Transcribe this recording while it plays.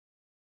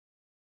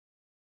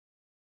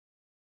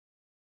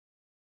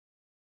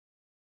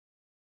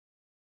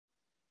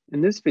In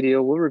this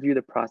video, we'll review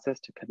the process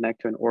to connect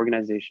to an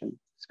organization,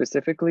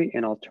 specifically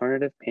an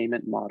alternative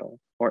payment model,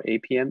 or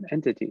APM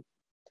entity.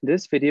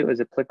 This video is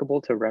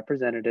applicable to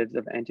representatives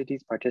of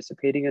entities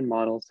participating in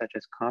models such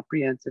as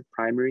Comprehensive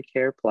Primary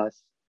Care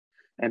Plus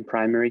and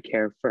Primary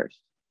Care First.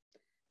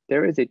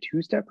 There is a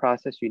two-step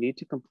process you need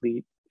to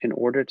complete in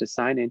order to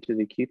sign into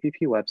the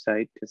QPP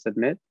website to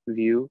submit,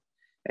 view,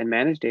 and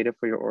manage data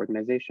for your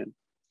organization.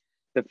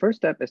 The first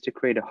step is to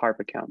create a HARP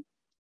account.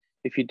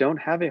 If you don't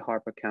have a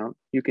HARP account,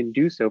 you can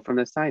do so from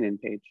the sign-in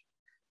page.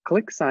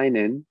 Click Sign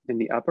In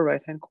the upper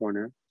right-hand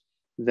corner,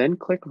 then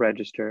click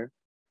Register.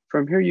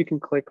 From here, you can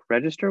click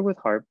Register with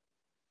HARP,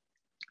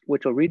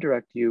 which will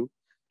redirect you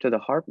to the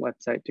HARP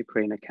website to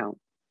create an account.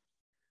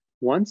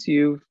 Once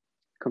you've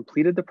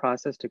completed the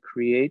process to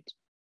create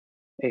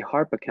a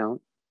HARP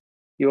account,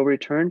 you'll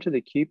return to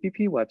the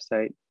QPP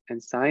website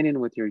and sign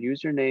in with your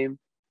username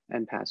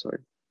and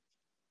password.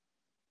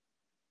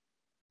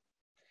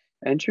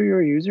 Enter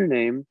your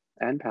username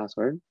and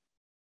password.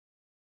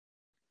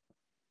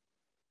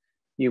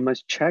 You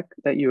must check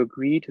that you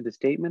agree to the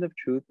statement of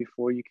truth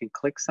before you can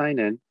click sign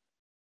in.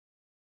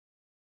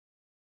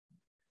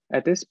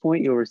 At this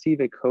point, you'll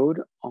receive a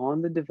code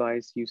on the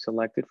device you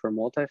selected for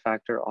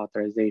multi-factor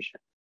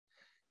authorization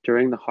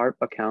during the HARP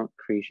account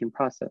creation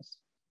process.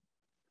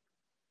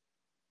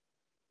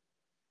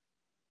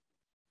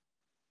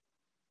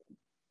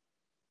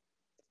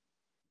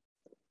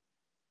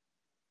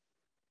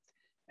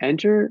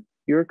 Enter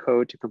your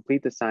code to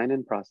complete the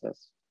sign-in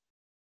process.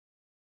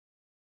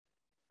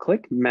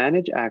 Click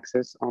Manage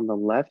Access on the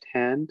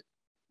left-hand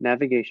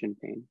navigation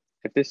pane.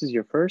 If this is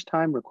your first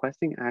time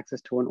requesting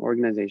access to an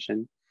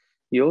organization,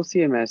 you'll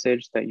see a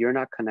message that you're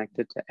not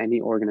connected to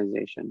any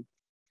organization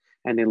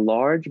and a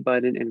large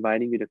button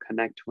inviting you to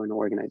connect to an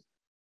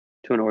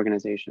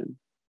organization.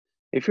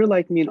 If you're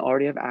like me and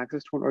already have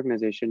access to an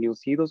organization, you'll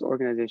see those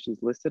organizations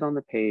listed on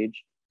the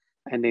page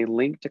and a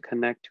link to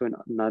connect to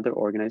another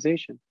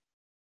organization.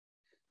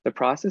 The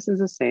process is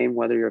the same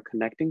whether you're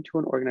connecting to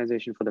an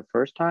organization for the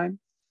first time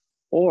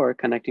or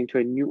connecting to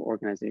a new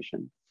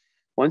organization.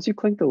 Once you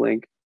click the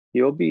link,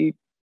 you'll be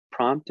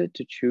prompted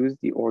to choose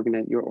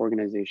your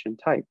organization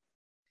type.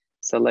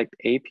 Select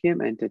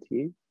APM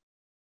entity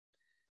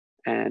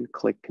and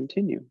click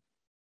Continue.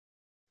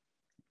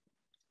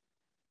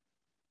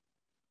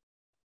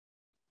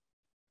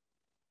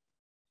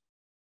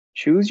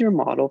 Choose your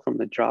model from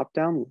the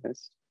drop-down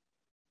list.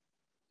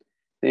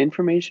 The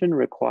information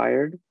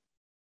required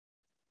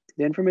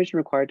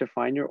to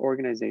find your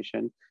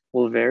organization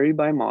will vary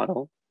by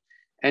model.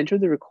 Enter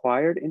the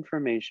required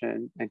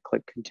information and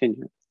click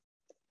Continue.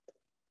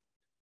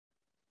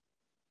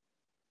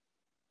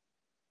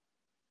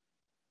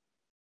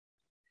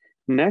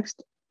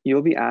 Next,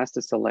 you'll be asked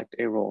to select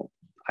a role,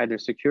 either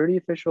security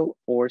official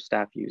or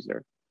staff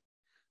user.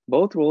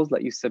 Both roles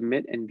let you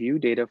submit and view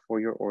data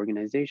for your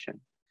organization,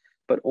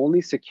 but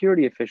only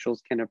security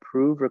officials can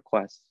approve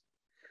requests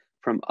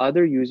from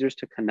other users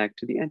to connect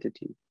to the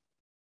entity.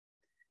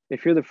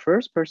 If you're the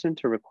first person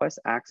to request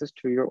access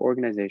to your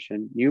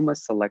organization, you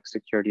must select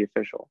security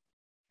official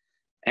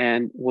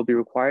and will be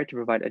required to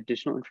provide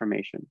additional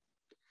information.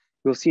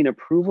 You'll see an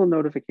approval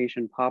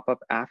notification pop up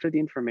after the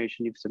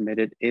information you've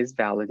submitted is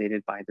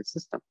validated by the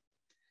system.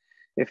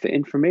 If the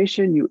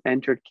information you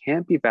entered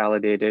can't be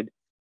validated,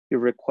 your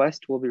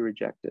request will be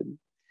rejected.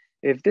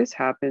 If this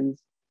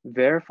happens,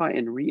 verify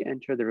and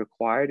re-enter the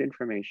required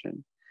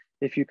information.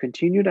 If you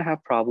continue to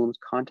have problems,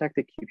 contact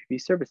the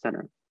QPP Service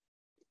Center.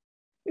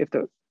 If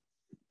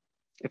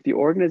the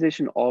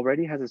organization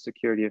already has a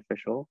security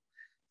official,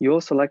 you'll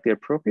select the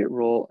appropriate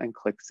role and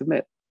click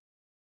Submit.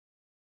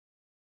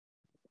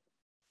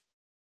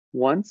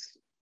 Once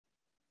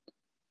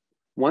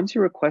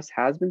your request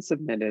has been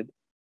submitted,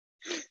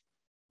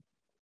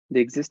 the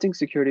existing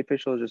security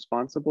official is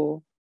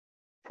responsible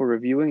for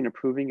reviewing and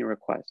approving your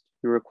request.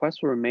 Your request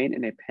will remain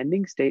in a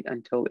pending state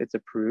until it's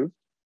approved.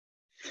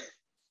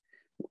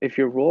 If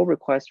your role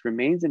request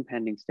remains in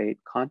pending state,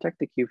 contact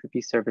the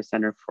QPP Service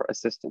Center for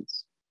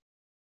assistance.